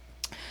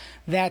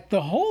that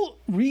the whole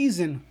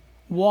reason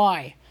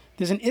why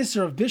there's an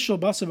isser of bishul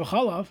basar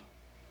b'chalav.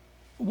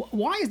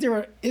 Why is there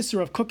an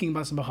isser of cooking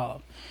basar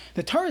b'chalav?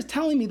 The Torah is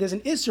telling me there's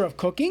an isser of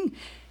cooking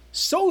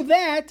so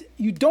that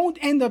you don't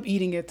end up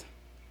eating it.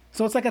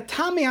 So it's like a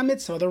Taamei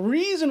Hamizvos. The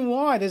reason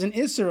why there's an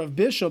isser of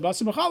bishul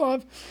basar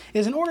b'chalav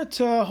is in order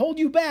to hold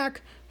you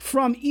back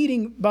from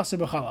eating basar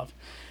b'chalav.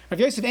 Rav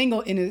Yosef Engel,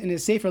 in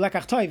his Sefer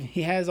Lekach Tov,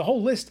 he has a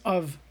whole list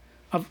of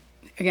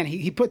again,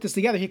 he put this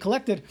together. He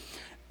collected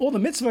all the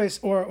mitzvahs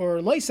or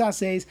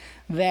loisases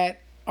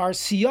that are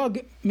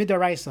siyag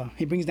midaraisa.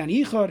 He brings down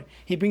Yichud,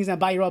 he brings down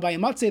Bayiro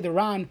Bayimatzeh. The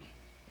Ran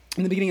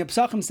in the beginning of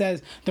Pesachim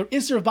says the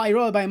isser of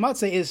Bayiro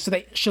Bayimatzeh is so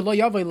that Shelo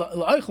Yavoi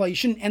La'ochla, you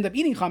shouldn't end up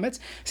eating chametz.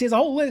 So he has a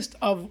whole list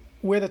of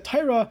where the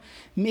Torah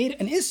made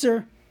an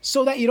isser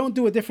so that you don't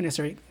do a different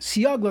isser.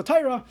 Siyag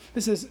l'Torah.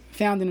 This is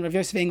found in Rav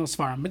Yosef Engel's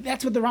Svarim. But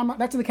that's what the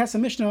Kesef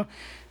Mishnah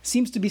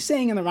seems to be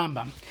saying in the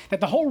Rambam, that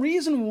the whole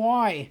reason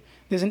why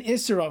there's an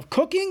isser of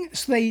cooking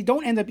so that you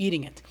don't end up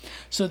eating it.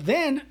 So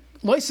then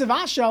Loy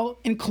Savashal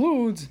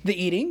includes the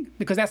eating,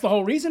 because that's the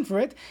whole reason for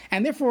it,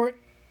 and therefore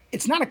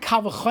it's not a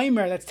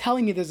kavachomer that's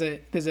telling me there's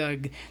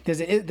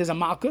a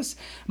malchus.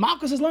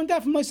 Malchus is learned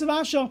that from Loy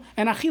Savashal,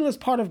 and achila is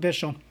part of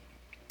bishul.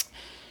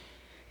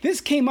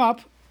 This came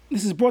up.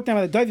 This is brought down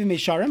by the Dovim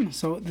Meisharim.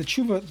 So the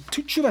Tshuvas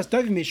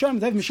Dovim Meisharim.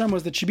 Dovim Meisharim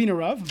was the Chibina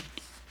Rav.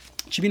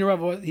 Chibina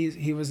Rav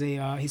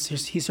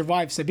he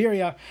survived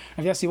Siberia.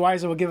 Rav Yossi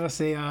Weiser will give us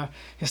a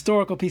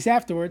historical piece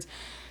afterwards.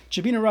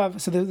 Chibina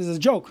Rav. So there's a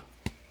joke.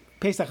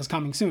 Pesach is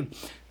coming soon.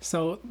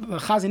 So the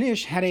Chazon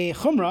Ish had a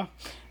chumrah.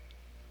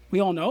 We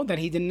all know that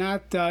he did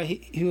not.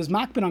 He was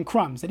makbid on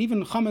crumbs. That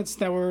even chametz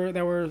that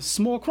were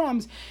small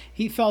crumbs,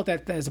 he felt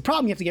that there's a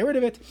problem. You have to get rid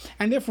of it,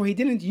 and therefore he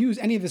didn't use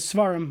any of his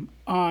svarim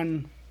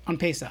on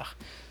Pesach.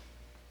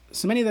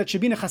 So many of the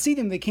Chibina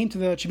Chasidim, they came to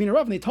the Chibina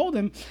Rav and they told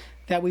him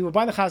that we were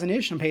by the Chazon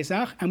Ish on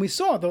Pesach, and we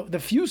saw the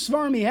few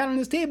svarim he had on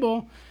his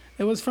table.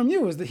 It was from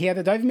you. He had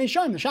the Dovim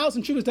Meisharim, the Shalos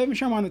and Shuvas Dovim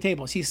Meisharim on the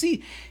table. So you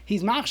see,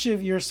 he's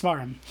machshiv your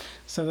svarim.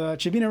 So the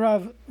Chibina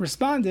Rav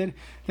responded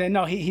that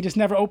no, he just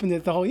never opened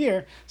it the whole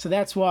year, so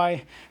that's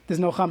why there's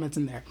no chametz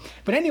in there.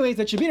 But anyways,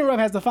 the Chibina Rav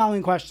has the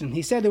following question.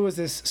 He said there was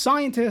this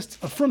scientist,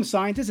 a frum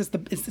scientist.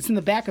 It's in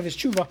the back of his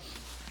tshuva,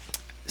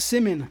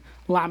 Simin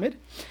Lamed.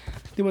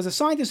 There was a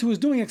scientist who was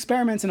doing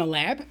experiments in a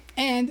lab,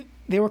 and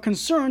they were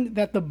concerned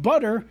that the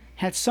butter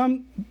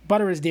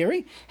is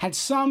dairy, had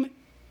some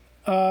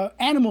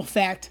animal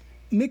fat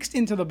mixed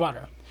into the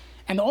butter.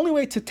 And the only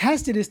way to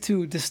test it is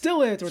to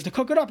distill it or to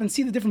cook it up and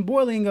see the different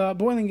boiling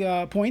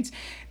points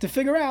to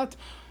figure out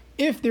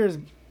if there's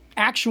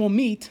actual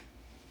meat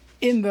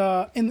in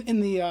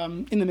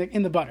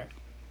the butter.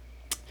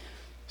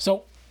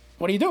 So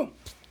what do you do?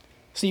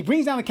 So he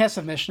brings down the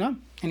Kesef Mishnah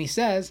and he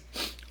says,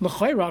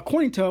 L'chayra,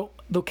 according to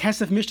the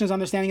Kesef Mishnah's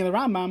understanding of the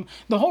Rambam,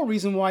 the whole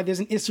reason why there's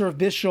an isser of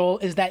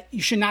bishul is that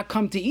you should not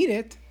come to eat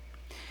it.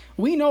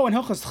 We know in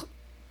Hilchos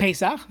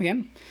Pesach,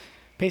 again,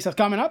 Pesach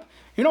coming up,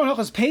 you know in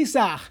Hilchos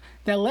Pesach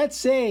that let's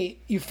say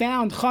you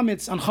found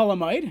chametz on Chol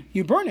Hamoed,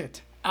 you burn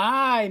it.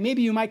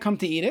 Maybe you might come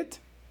to eat it.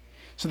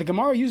 So the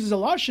Gemara uses a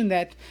lashon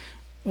that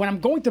when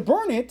I'm going to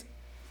burn it,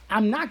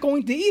 I'm not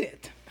going to eat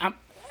it.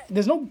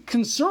 There's no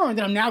concern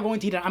that I'm now going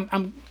to eat it.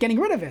 I'm getting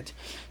rid of it.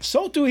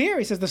 So too here,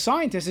 he says the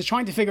scientist is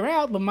trying to figure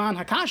out Laman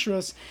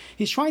HaKashrus.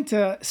 He's trying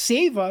to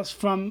save us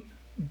from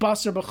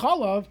Basar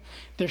Bchalav.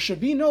 There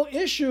should be no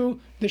issue.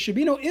 There should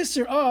be no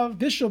isser of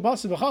bishul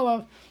Basar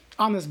Bchalav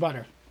on this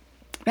butter.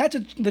 That's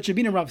what the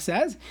Chibina Rav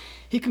says.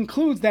 He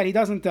concludes that he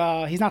doesn't.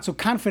 He's not so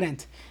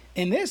confident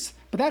in this.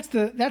 But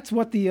that's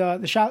brought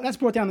down the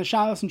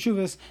Shalos and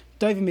Shuvas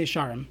Dovim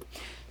Meisharim.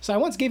 So I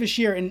once gave a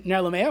shiur in Ner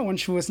Lamea, one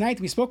Shavuos night.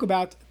 We spoke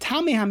about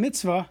Taamei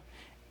Hamizvos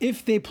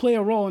if they play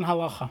a role in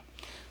halacha.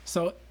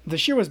 So the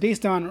shiur was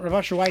based on Rav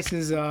Asher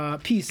Weiss's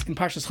piece in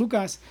Parshas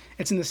Chukas.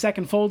 It's in the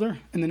second folder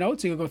in the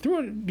notes. So you'll go through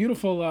it.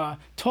 Beautiful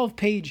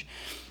 12-page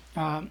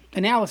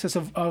analysis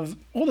of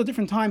all the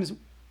different times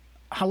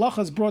halacha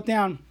is brought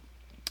down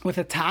with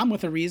a tam,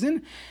 with a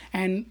reason,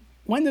 and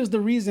when does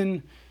the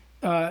reason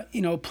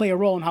play a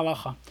role in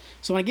halacha.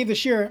 So when I gave the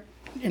shiur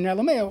in Ner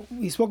Lamea,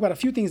 we spoke about a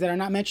few things that are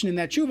not mentioned in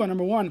that tshuva.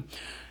 Number one,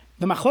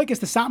 the machlokes,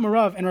 the Satmar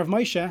Rav and Rav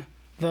Moshe,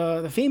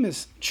 the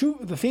famous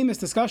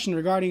discussion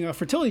regarding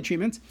fertility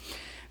treatments.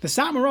 The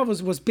Satmar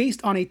Rav was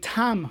based on a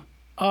tam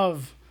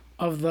of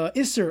the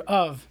isser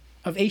of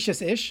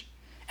Eishes Ish,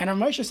 And Rav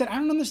Moshe said, I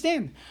don't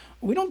understand.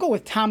 We don't go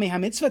with Taamei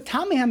Hamizvos.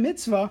 Taamei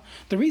Hamizvos,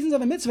 the reasons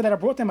of the mitzvah that are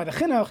brought down by the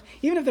chinuch,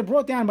 even if they're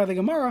brought down by the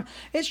Gemara,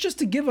 it's just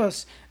to give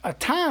us a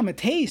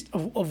taste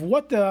of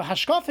what the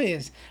hashkafa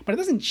is. But it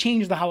doesn't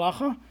change the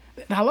halacha.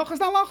 The halacha is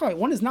the halacha.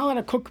 One is not allowed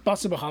to cook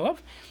basar b'chalav.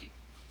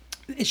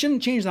 It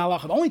shouldn't change the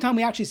halacha. The only time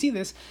we actually see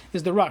this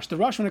is the Rush. The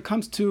Rush, when it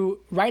comes to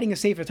writing a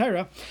Sefer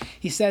Torah,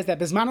 he says that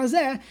Bizman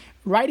hazeh,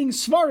 writing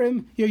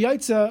Svarim, your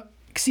Yaitza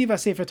Ksiva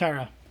Sefer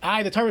Torah.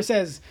 The Torah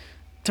says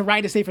to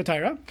write a Sefer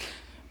Torah.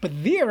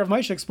 But there, Rav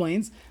Moshe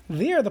explains,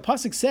 there the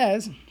pasuk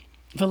says,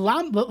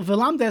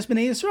 V'lamdes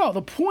b'nei Yisrael.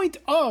 The point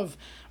of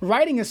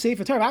writing a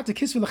Sefer Torah,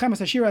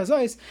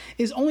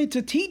 is only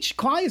to teach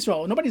Klal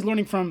Yisrael. Nobody's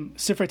learning from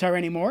Sefer Torah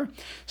anymore.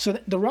 So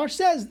the Rosh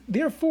says,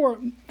 therefore,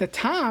 the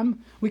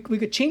Tam, we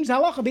could change the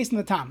halacha based on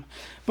the Tam.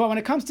 But when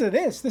it comes to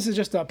this is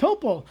just a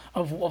pilpul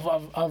of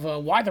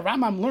why the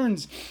Rambam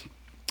learns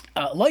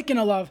like in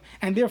a love,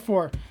 and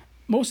therefore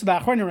most of the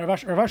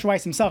Achronim, Rav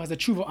Weiss himself has a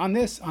tshuva on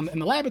this in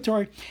the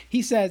laboratory.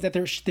 He says that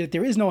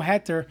there is no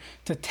heter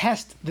to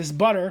test this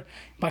butter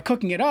by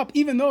cooking it up,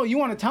 even though you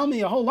want to tell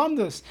me a whole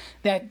lumdus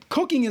that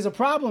cooking is a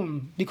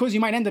problem because you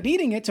might end up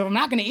eating it. So if I'm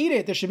not going to eat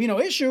it, there should be no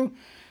issue.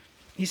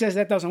 He says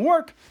that doesn't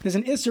work. There's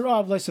an isser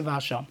of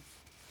loisavasha.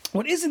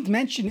 What isn't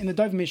mentioned in the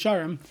Dov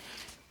Mesharim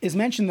is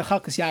mentioned in the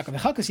Chalkas Yaakov. The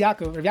Chalkas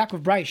Yaakov, Rav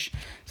Yaakov Breish,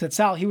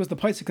 Zatzal, he was the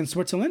Pesach in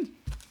Switzerland.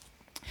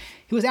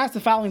 He was asked the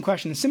following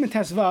question. In Siman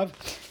Tes Vav,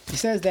 he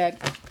says that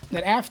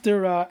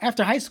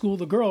after high school,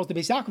 the girls, the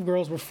Beis Yaakov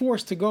girls, were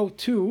forced to go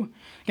to,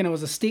 again, it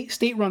was a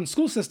state-run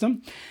school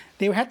system.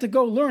 They had to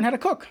go learn how to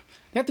cook.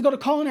 They had to go to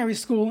culinary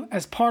school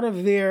as part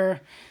of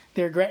their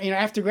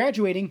after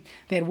graduating.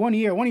 They had one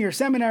year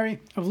seminary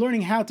of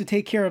learning how to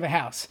take care of a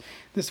house.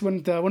 This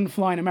wouldn't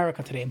fly in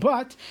America today,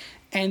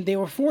 and they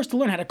were forced to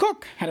learn how to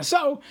cook, how to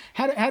sew,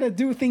 how to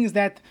do things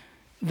that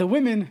the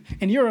women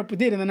in Europe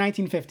did in the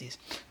 1950s.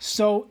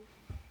 So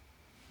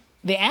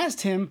they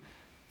asked him,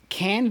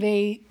 can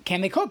they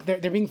cook?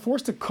 They're being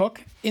forced to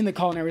cook in the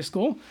culinary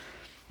school,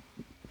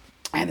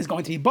 and there's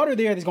going to be butter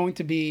there. There's going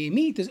to be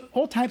meat. There's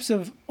all types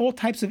of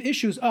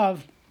issues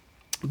of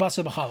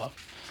basar b'chalav.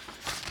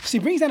 So he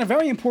brings down a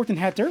very important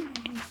heter,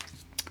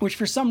 which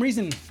for some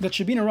reason the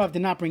Shabina Rav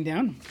did not bring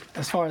down,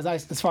 as far as I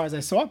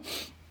saw,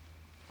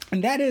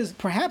 and that is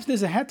perhaps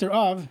there's a heter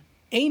of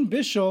ein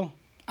bishul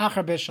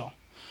achar bishul.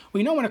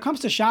 We know when it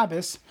comes to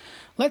Shabbos,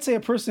 let's say a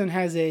person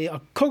has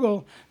a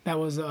kugel that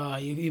was,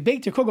 you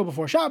baked your kugel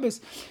before Shabbos.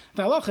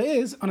 The halacha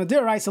is, on a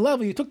deraisa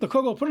level, you took the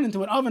kugel, put it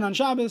into an oven on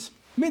Shabbos.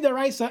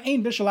 Midaraisa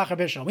ain't bishul achar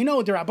bishul. We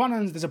know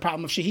derabbanans, there's a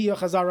problem of shehiyah,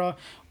 chazara,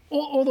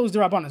 all those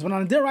derabbanans. When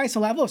on a deraisa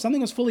level, if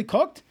something was fully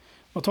cooked,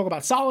 we'll talk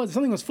about solids, if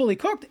something was fully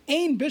cooked,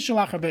 ain't bishul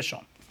achar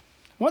bishul.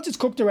 Once it's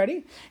cooked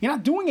already, you're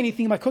not doing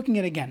anything by cooking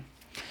it again.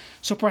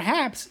 So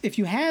perhaps, if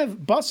you have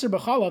basar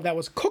b'chalav that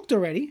was cooked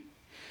already,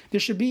 there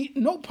shouldn't be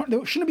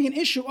an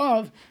issue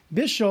of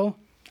bishul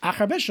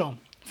achar bishul.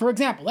 For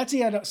example, let's say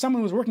you had someone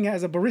who was working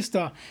as a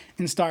barista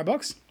in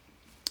Starbucks,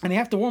 and they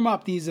have to warm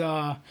up these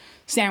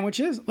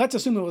sandwiches. Let's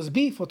assume it was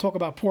beef. We'll talk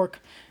about pork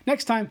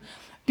next time.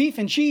 Beef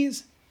and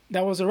cheese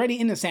that was already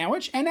in the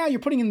sandwich, and now you're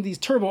putting in these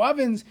turbo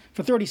ovens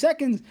for 30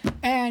 seconds,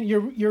 and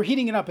you're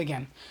heating it up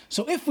again.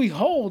 So if we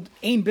hold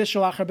ein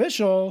bishul achar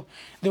bishul,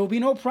 there will be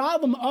no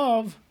problem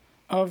of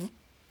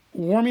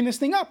warming this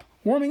thing up.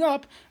 Warming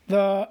up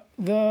the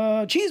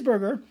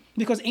cheeseburger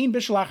because ein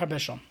bishul achar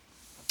bishul.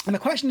 And the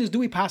question is, do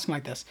we pass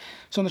like this?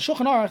 So in the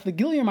Shulchan Aruch, the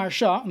Gilyam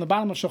Marsha, on the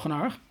bottom of Shulchan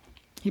Aruch,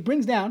 he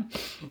brings down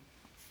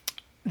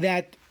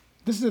that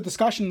this is a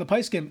discussion in the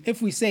Paiskim.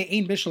 If we say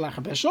ein bishul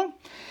achar bishul,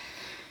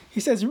 he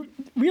says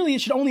really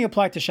it should only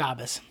apply to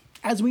Shabbos.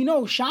 As we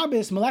know,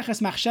 Shabbos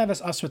meleches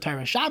machshavas asur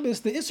Torah. Shabbos,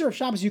 the isser of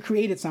Shabbos, you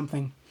created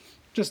something.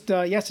 Just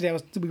yesterday,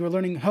 we were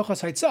learning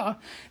Hilchos Haitzah.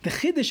 The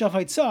chiddush of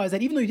Haitzah is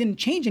that even though you didn't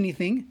change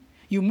anything,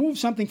 you move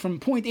something from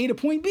point A to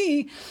point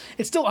B,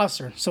 it's still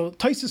usher. So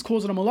Taisus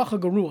calls it a malacha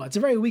garua. It's a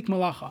very weak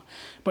malacha.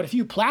 But if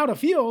you plowed a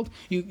field,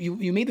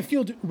 you made the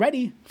field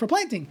ready for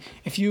planting.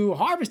 If you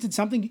harvested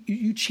something,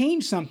 you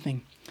changed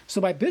something. So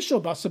by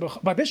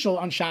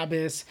bishul on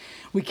Shabbos,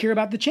 we care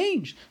about the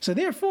change. So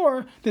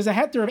therefore, there's a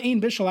heter of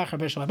ein bishul achar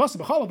bishul. By basar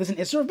b'chalav, there's an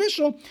isser of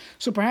bishul,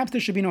 so perhaps there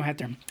should be no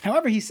heter.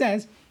 However, he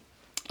says,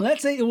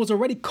 let's say it was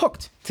already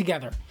cooked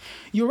together.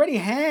 You already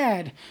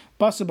had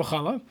basar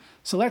b'chalav.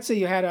 So let's say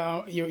you had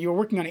you're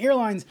working on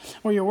airlines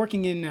or you're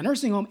working in a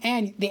nursing home,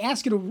 and they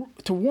ask you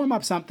to warm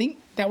up something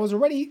that was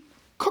already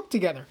cooked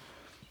together.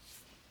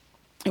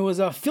 It was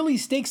a Philly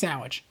steak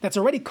sandwich that's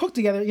already cooked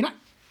together.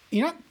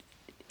 You're not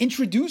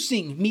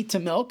introducing meat to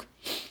milk.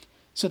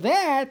 So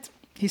that,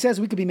 he says,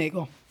 we could be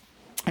mekel.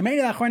 And many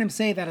of the Achronim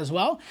say that as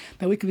well,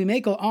 that we could be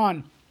mekel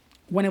on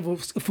when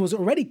if it was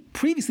already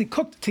previously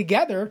cooked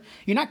together.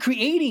 You're not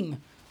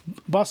creating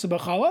basar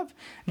b'chalav,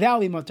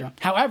 that'll be mutter.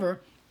 However,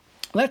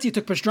 let's say you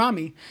took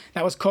pastrami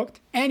that was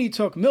cooked, and you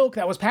took milk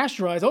that was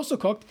pasteurized, also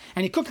cooked,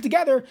 and you cooked it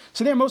together.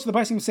 So there, most of the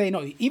Baisim say,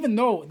 no, even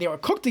though they were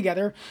cooked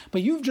together,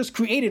 but you've just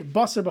created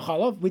basar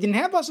b'chalav. We didn't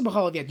have basar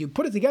b'chalav yet. You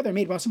put it together,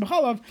 made basar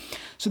b'chalav,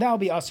 so that will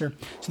be usher.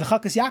 So the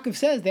Chalkas Yaakov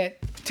says that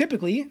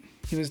typically,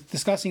 he was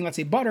discussing, let's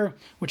say, butter,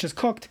 which is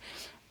cooked,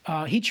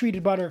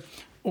 heat-treated butter,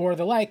 or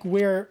the like,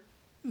 where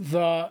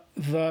the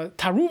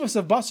taruvas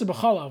of basar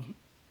b'chalav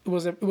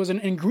was an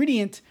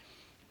ingredient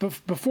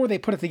before they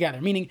put it together.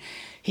 Meaning,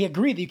 he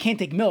agreed that you can't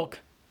take milk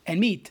and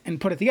meat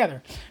and put it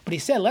together. But he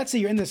said, let's say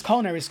you're in this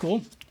culinary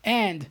school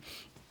and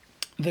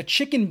the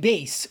chicken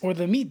base or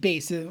the meat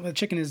base, the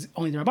chicken is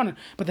only the rabbanon,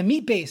 but the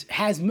meat base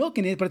has milk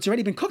in it, but it's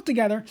already been cooked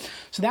together.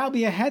 So that'll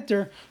be a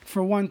heter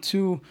for one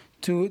to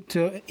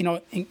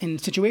in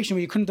situation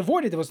where you couldn't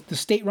avoid it. There was the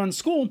state-run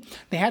school;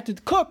 they had to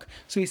cook.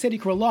 So he said you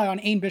could rely on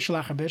ein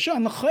bishul achar bishul.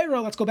 And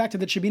l'chayra, let's go back to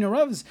the Shabina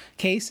Rav's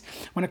case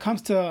when it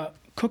comes to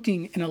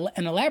cooking in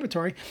a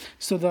laboratory.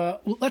 So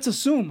let's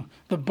assume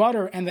the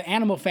butter and the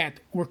animal fat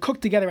were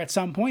cooked together at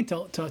some point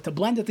to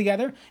blend it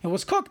together. It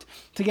was cooked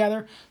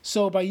together.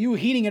 So by you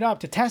heating it up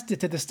to test it,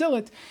 to distill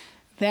it,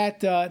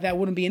 that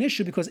wouldn't be an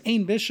issue because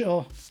ein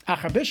bishul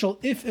achar bishul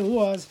if it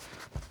was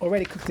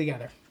already cooked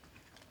together.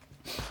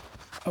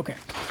 Okay,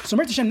 so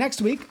Mir Hashem,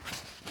 next week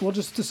we'll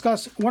just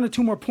discuss one or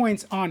two more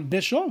points on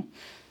bishul.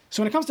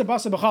 So when it comes to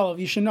basar b'chalav,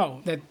 you should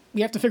know that we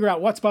have to figure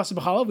out what's basar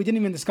b'chalav. We didn't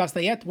even discuss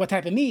that yet. What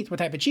type of meat, what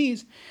type of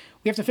cheese.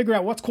 We have to figure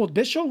out what's called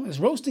bishul. Is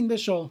roasting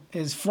bishul?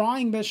 Is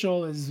frying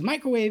bishul? Is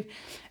microwave?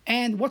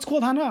 And what's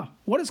called hana?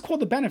 What is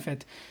called the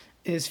benefit?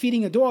 Is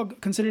feeding a dog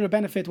considered a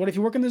benefit? What if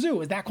you work in the zoo?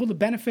 Is that called a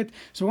benefit?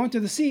 So we're going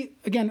to see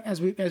again as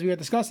we are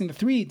discussing the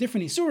three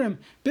different isurim: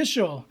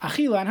 bishul,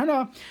 achila, and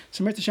hana.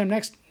 So Mir Hashem,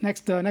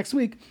 next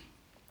week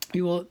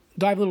we will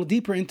dive a little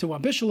deeper into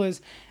what bishul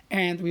is,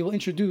 and we will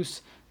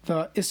introduce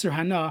the isur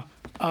hana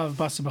of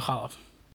basar b'chalav.